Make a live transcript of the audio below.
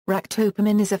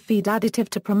Ractopamine is a feed additive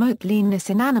to promote leanness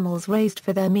in animals raised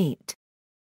for their meat.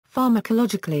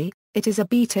 Pharmacologically, it is a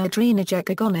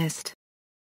beta-adrenergic agonist.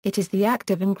 It is the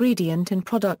active ingredient in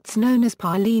products known as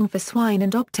Paylean for swine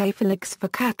and Optaflexx for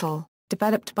cattle,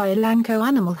 developed by Elanco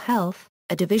Animal Health,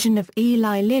 a division of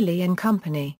Eli Lilly and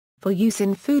Company, for use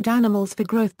in food animals for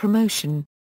growth promotion.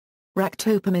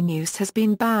 Ractopamine use has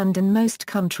been banned in most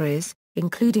countries,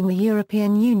 including the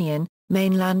European Union,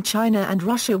 mainland China and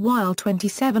Russia, while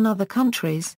 27 other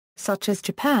countries, such as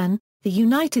Japan, the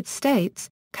United States,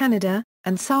 Canada,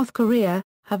 and South Korea,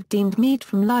 have deemed meat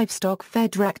from livestock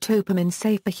fed ractopamine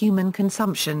safe for human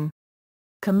consumption.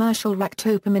 Commercial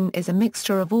ractopamine is a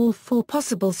mixture of all four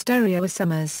possible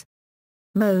stereoisomers.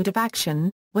 Mode of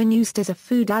action: when used as a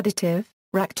food additive,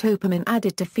 ractopamine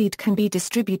added to feed can be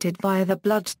distributed via the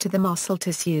blood to the muscle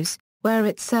tissues, where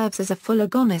it serves as a full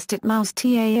agonist at mouse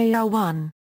TAAR1.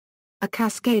 A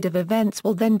cascade of events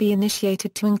will then be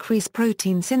initiated to increase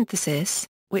protein synthesis,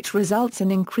 which results in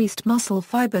increased muscle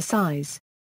fiber size.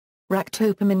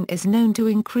 Ractopamine is known to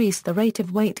increase the rate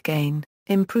of weight gain,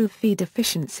 improve feed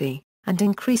efficiency, and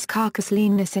increase carcass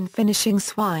leanness in finishing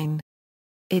swine.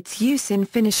 Its use in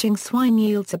finishing swine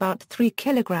yields about 3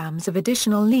 kilograms of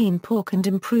additional lean pork and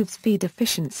improves feed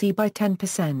efficiency by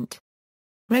 10%.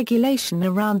 Regulation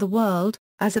around the world: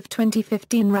 as of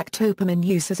 2015, ractopamine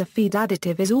use as a feed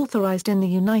additive is authorized in the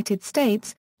United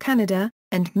States, Canada,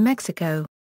 and Mexico.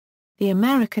 The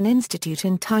American Institute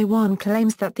in Taiwan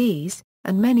claims that these,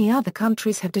 and many other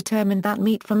countries, have determined that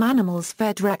meat from animals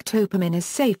fed ractopamine is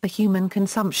safe for human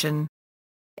consumption.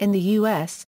 In the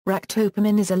U.S.,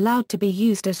 ractopamine is allowed to be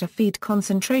used at a feed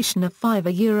concentration of 5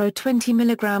 €20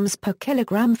 mg per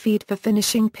kilogram feed for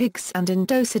finishing pigs and in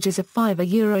dosages of 5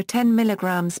 €10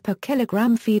 mg per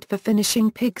kilogram feed for finishing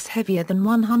pigs heavier than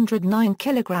 109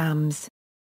 kilograms.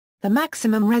 The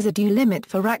maximum residue limit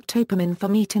for ractopamine for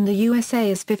meat in the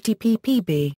USA is 50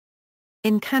 ppb.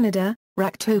 In Canada,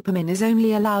 ractopamine is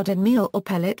only allowed in meal or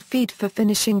pellet feed for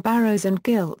finishing barrows and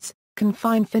gilts,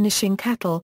 confined finishing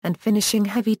cattle, and finishing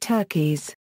heavy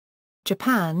turkeys.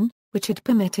 Japan, which had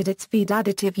permitted its feed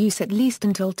additive use at least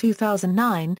until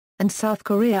 2009, and South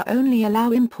Korea only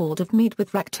allow import of meat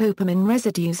with ractopamine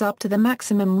residues up to the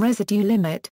maximum residue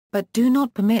limit, but do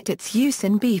not permit its use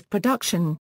in beef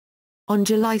production. On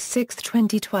July 6,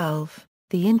 2012,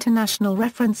 the International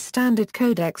Reference Standard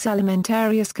Codex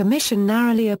Alimentarius Commission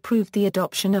narrowly approved the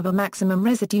adoption of a maximum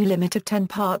residue limit of 10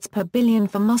 parts per billion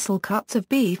for muscle cuts of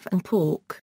beef and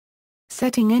pork.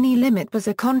 Setting any limit was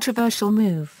a controversial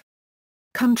move.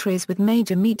 Countries with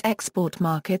major meat export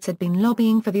markets had been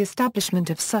lobbying for the establishment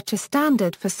of such a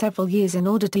standard for several years in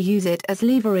order to use it as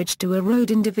leverage to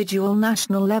erode individual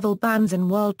national-level bans in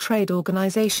World Trade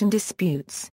Organization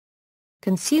disputes.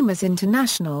 Consumers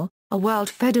International, a world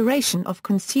federation of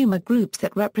consumer groups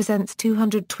that represents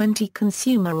 220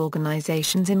 consumer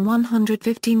organizations in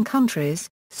 115 countries,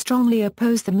 strongly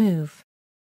oppose the move.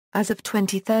 As of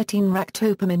 2013,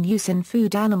 ractopamine use in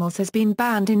food animals has been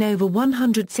banned in over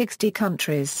 160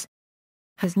 countries.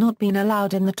 Has not been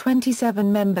allowed in the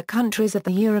 27 member countries of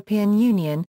the European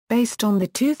Union, based on the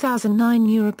 2009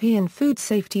 European Food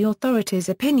Safety Authority's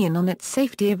opinion on its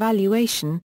safety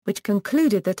evaluation, which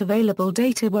concluded that available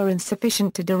data were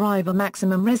insufficient to derive a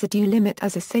maximum residue limit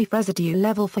as a safe residue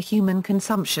level for human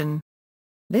consumption.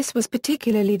 This was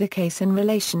particularly the case in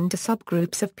relation to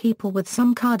subgroups of people with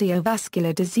some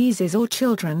cardiovascular diseases or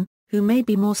children, who may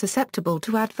be more susceptible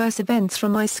to adverse events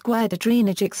from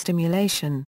I2-adrenergic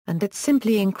stimulation, and that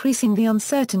simply increasing the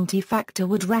uncertainty factor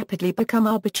would rapidly become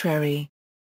arbitrary.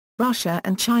 Russia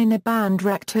and China banned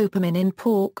ractopamine in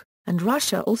pork, and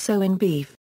Russia also in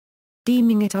beef,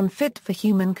 deeming it unfit for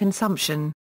human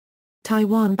consumption.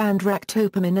 Taiwan banned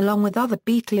ractopamine along with other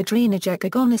beta-adrenergic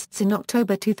agonists in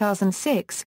October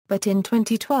 2006, but in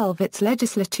 2012 its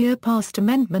legislature passed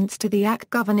amendments to the Act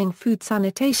governing food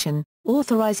sanitation,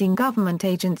 authorizing government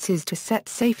agencies to set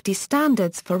safety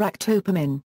standards for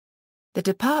ractopamine. The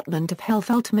Department of Health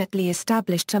ultimately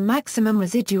established a maximum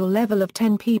residual level of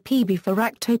 10 ppb for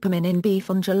ractopamine in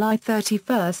beef on July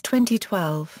 31,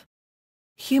 2012.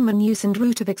 Human use and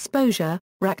route of exposure: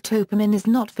 ractopamine is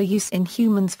not for use in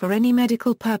humans for any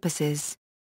medical purposes.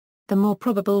 The more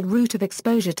probable route of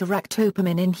exposure to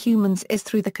ractopamine in humans is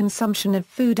through the consumption of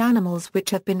food animals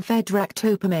which have been fed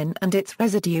ractopamine and its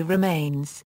residue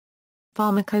remains.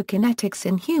 Pharmacokinetics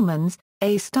in humans: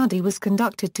 a study was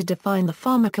conducted to define the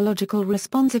pharmacological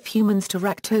response of humans to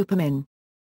ractopamine.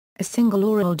 A single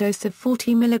oral dose of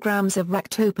 40 mg of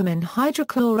ractopamine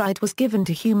hydrochloride was given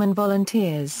to human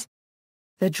volunteers.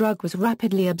 The drug was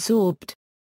rapidly absorbed.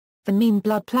 the mean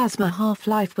blood plasma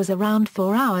half-life was around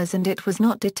 4 hours and it was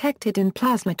not detected in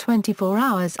plasma 24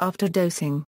 hours after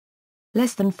dosing.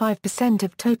 Less than 5%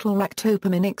 of total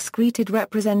ractopamine excreted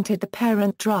represented the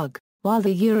parent drug, while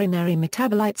the urinary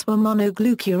metabolites were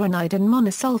monoglucuronide and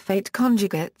monosulfate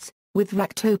conjugates, with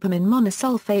ractopamine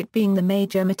monosulfate being the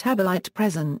major metabolite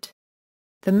present.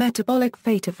 The metabolic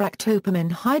fate of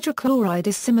ractopamine hydrochloride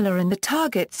is similar in the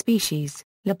target species,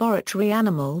 laboratory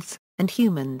animals, and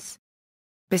humans.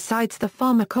 Besides the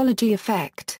pharmacology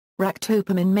effect,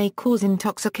 ractopamine may cause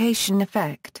intoxication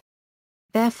effect.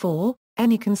 Therefore,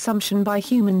 any consumption by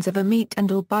humans of a meat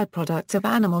and/or byproducts of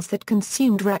animals that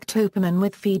consumed ractopamine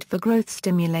with feed for growth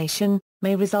stimulation,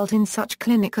 may result in such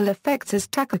clinical effects as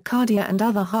tachycardia and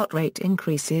other heart rate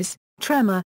increases,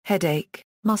 tremor, headache,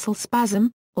 muscle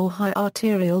spasm, or high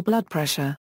arterial blood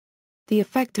pressure. The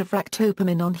effect of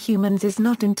ractopamine on humans is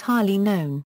not entirely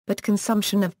known, but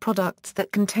consumption of products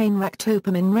that contain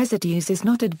ractopamine residues is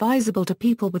not advisable to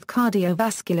people with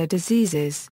cardiovascular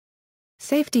diseases.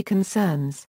 Safety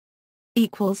concerns.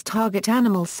 Target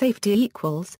animal safety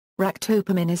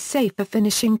ractopamine is safe for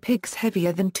finishing pigs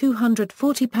heavier than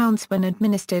 240 pounds when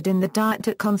administered in the diet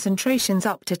at concentrations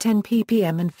up to 10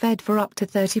 ppm and fed for up to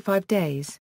 35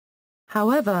 days.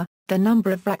 However, the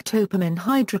number of ractopamine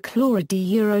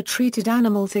hydrochloride treated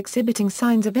animals exhibiting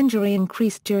signs of injury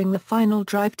increased during the final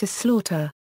drive to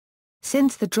slaughter.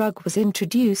 Since the drug was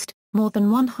introduced, more than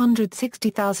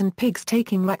 160,000 pigs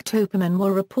taking ractopamine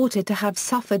were reported to have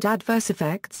suffered adverse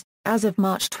effects, as of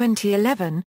March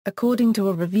 2011, according to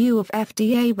a review of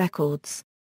FDA records.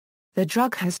 The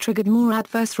drug has triggered more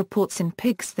adverse reports in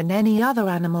pigs than any other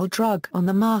animal drug on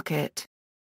the market.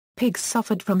 Pigs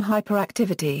suffered from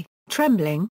hyperactivity,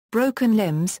 trembling, broken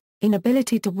limbs,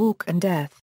 inability to walk and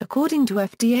death, according to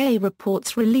FDA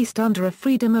reports released under a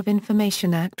Freedom of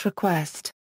Information Act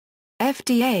request.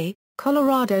 FDA,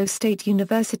 Colorado State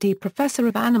University professor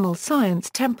of animal science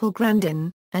Temple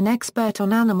Grandin, an expert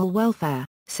on animal welfare,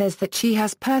 says that she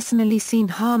has personally seen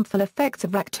harmful effects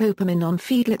of ractopamine on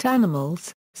feedlot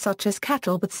animals, such as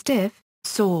cattle with stiff,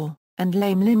 sore, and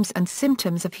lame limbs and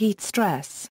symptoms of heat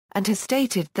stress, and has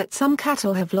stated that some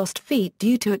cattle have lost feet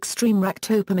due to extreme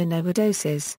ractopamine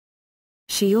overdoses.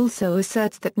 She also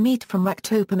asserts that meat from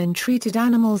ractopamine-treated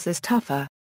animals is tougher.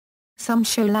 Some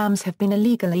show lambs have been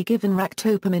illegally given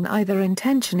ractopamine either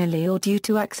intentionally or due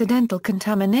to accidental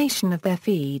contamination of their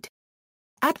feed.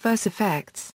 Adverse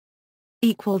effects.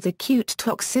 Acute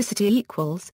toxicity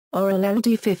oral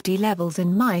LD50 levels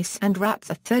in mice and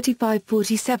rats are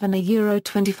 3547 euro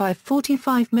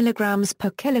 2545 mg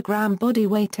per kilogram body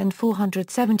weight and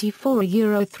 474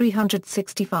 euro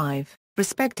 365,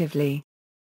 respectively.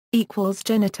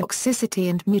 Genotoxicity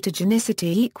and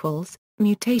mutagenicity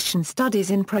mutation studies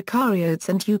in prokaryotes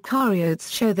and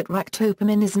eukaryotes show that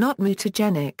ractopamine is not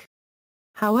mutagenic.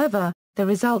 However, the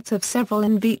results of several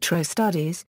in vitro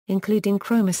studies, including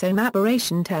chromosome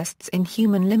aberration tests in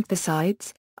human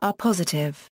lymphocytes, are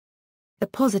positive. The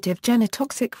positive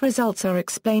genotoxic results are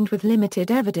explained with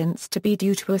limited evidence to be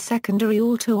due to a secondary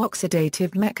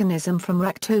autooxidative mechanism from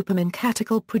ractopamine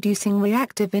catechol-producing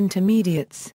reactive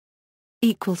intermediates.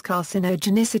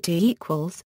 Carcinogenicity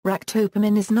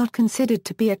ractopamine is not considered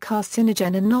to be a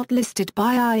carcinogen and not listed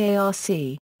by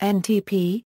IARC,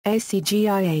 NTP,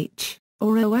 ACGIH,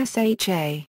 or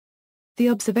OSHA. The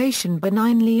observation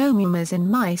benign leiomymas in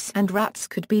mice and rats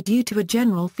could be due to a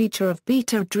general feature of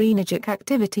beta-adrenergic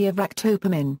activity of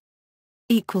ractopamine.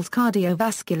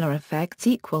 Cardiovascular effects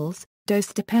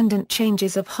dose-dependent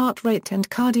changes of heart rate and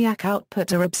cardiac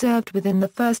output are observed within the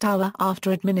first hour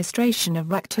after administration of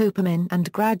ractopamine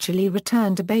and gradually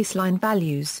return to baseline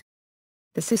values.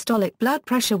 The systolic blood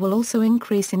pressure will also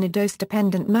increase in a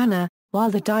dose-dependent manner,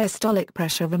 while the diastolic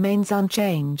pressure remains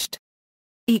unchanged.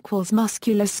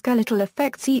 Musculoskeletal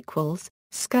effects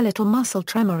skeletal muscle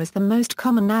tremor is the most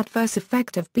common adverse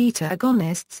effect of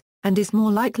beta-agonists, and is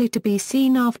more likely to be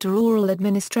seen after oral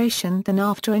administration than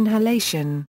after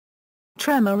inhalation.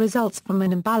 Tremor results from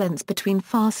an imbalance between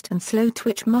fast and slow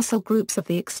twitch muscle groups of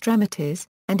the extremities,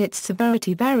 and its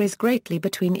severity varies greatly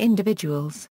between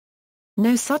individuals.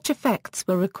 No such effects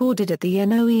were recorded at the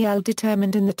NOEL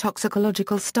determined in the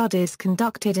toxicological studies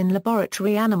conducted in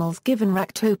laboratory animals given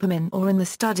ractopamine or in the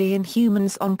study in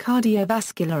humans on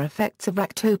cardiovascular effects of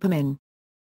ractopamine.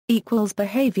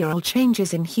 Behavioral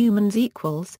changes in humans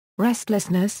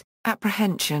restlessness,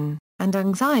 apprehension, and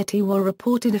anxiety were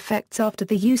reported effects after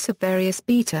the use of various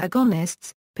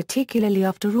beta-agonists, particularly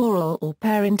after oral or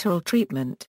parenteral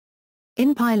treatment.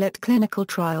 In pilot clinical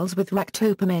trials with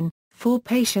ractopamine, 4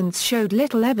 patients showed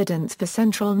little evidence for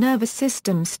central nervous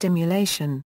system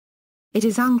stimulation. It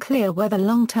is unclear whether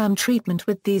long-term treatment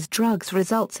with these drugs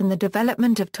results in the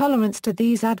development of tolerance to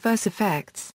these adverse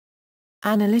effects.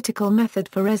 Analytical method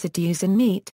for residues in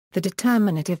meat. The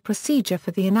determinative procedure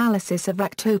for the analysis of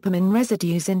ractopamine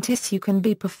residues in tissue can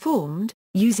be performed,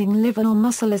 using liver or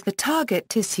muscle as the target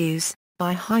tissues,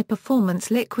 by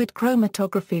high-performance liquid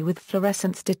chromatography with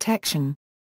fluorescence detection.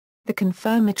 The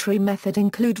confirmatory method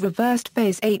include reversed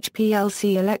phase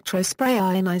HPLC electrospray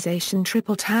ionization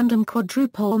triple tandem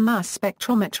quadruple mass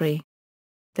spectrometry.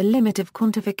 The limit of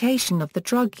quantification of the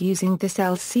drug using this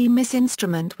LC-MS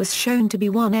instrument was shown to be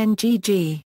 1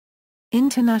 ngg.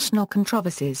 International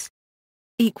controversies.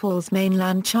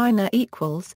 Mainland China.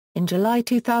 In July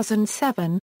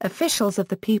 2007, officials of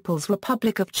the People's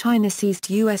Republic of China seized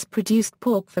U.S.-produced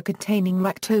pork for containing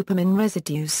ractopamine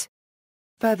residues.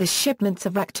 Further shipments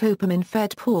of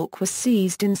ractopamine-fed pork were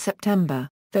seized in September,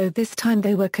 though this time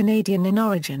they were Canadian in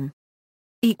origin.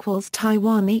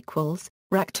 Taiwan.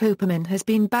 Ractopamine has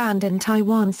been banned in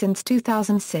Taiwan since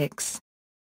 2006.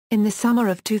 In the summer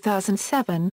of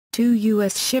 2007, 2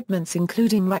 U.S. shipments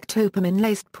including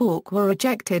ractopamine-laced pork were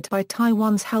rejected by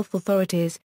Taiwan's health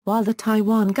authorities, while the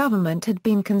Taiwan government had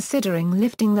been considering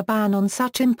lifting the ban on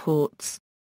such imports.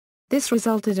 This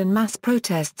resulted in mass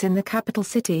protests in the capital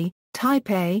city,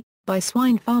 Taipei, by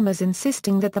swine farmers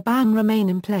insisting that the ban remain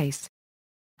in place.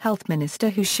 Health Minister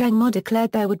Hu Shengmo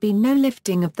declared there would be no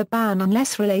lifting of the ban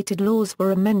unless related laws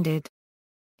were amended.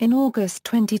 In August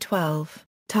 2012,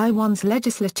 Taiwan's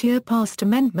legislature passed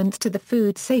amendments to the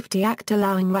Food Safety Act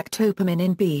allowing ractopamine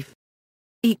in beef.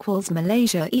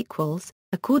 Malaysia.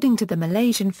 According to the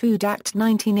Malaysian Food Act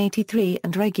 1983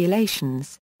 and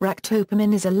regulations,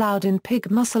 ractopamine is allowed in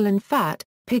pig muscle and fat,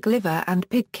 pig liver and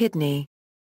pig kidney.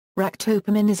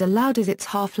 Ractopamine is allowed as its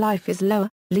half-life is lower,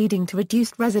 leading to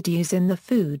reduced residues in the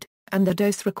food, and the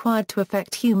dose required to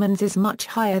affect humans is much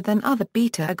higher than other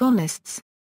beta-agonists.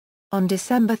 On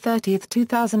December 30,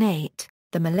 2008,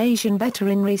 the Malaysian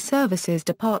Veterinary Services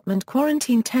Department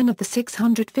quarantined 10 of the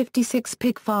 656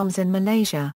 pig farms in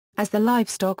Malaysia, as the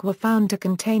livestock were found to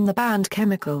contain the banned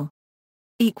chemical.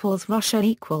 Russia.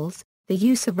 The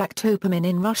use of ractopamine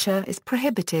in Russia is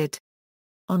prohibited.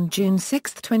 On June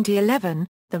 6, 2011,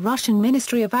 the Russian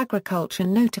Ministry of Agriculture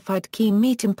notified key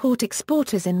meat import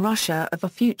exporters in Russia of a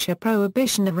future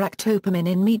prohibition of ractopamine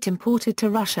in meat imported to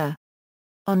Russia.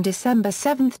 On December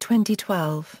 7,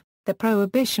 2012, the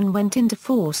prohibition went into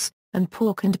force, and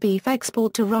pork and beef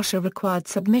export to Russia required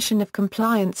submission of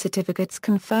compliance certificates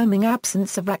confirming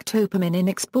absence of ractopamine in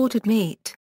exported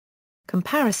meat.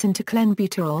 Comparison to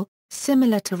clenbuterol.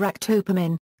 Similar to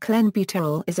ractopamine,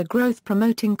 clenbuterol is a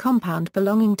growth-promoting compound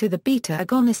belonging to the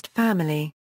beta-agonist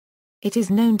family. It is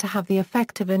known to have the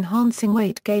effect of enhancing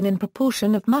weight gain in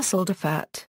proportion of muscle to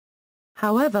fat.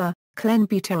 However,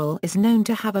 clenbuterol is known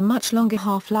to have a much longer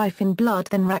half-life in blood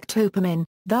than ractopamine,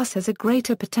 thus has a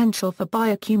greater potential for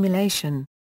bioaccumulation.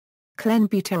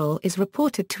 Clenbuterol is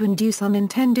reported to induce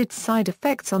unintended side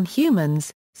effects on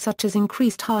humans, such as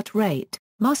increased heart rate,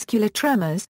 muscular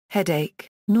tremors, headache,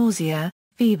 nausea,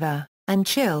 fever, and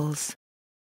chills.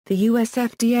 The US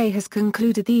FDA has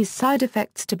concluded these side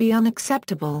effects to be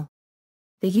unacceptable.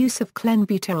 The use of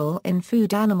clenbuterol in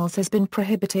food animals has been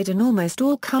prohibited in almost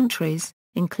all countries,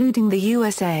 including the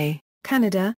USA,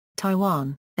 Canada,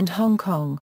 Taiwan, and Hong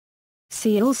Kong.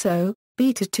 See also,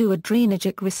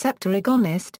 beta-adrenergic receptor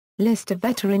agonist, list of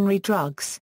veterinary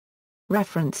drugs.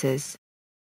 References.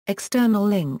 External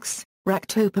links,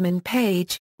 Ractopamine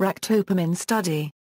page, Ractopamine study.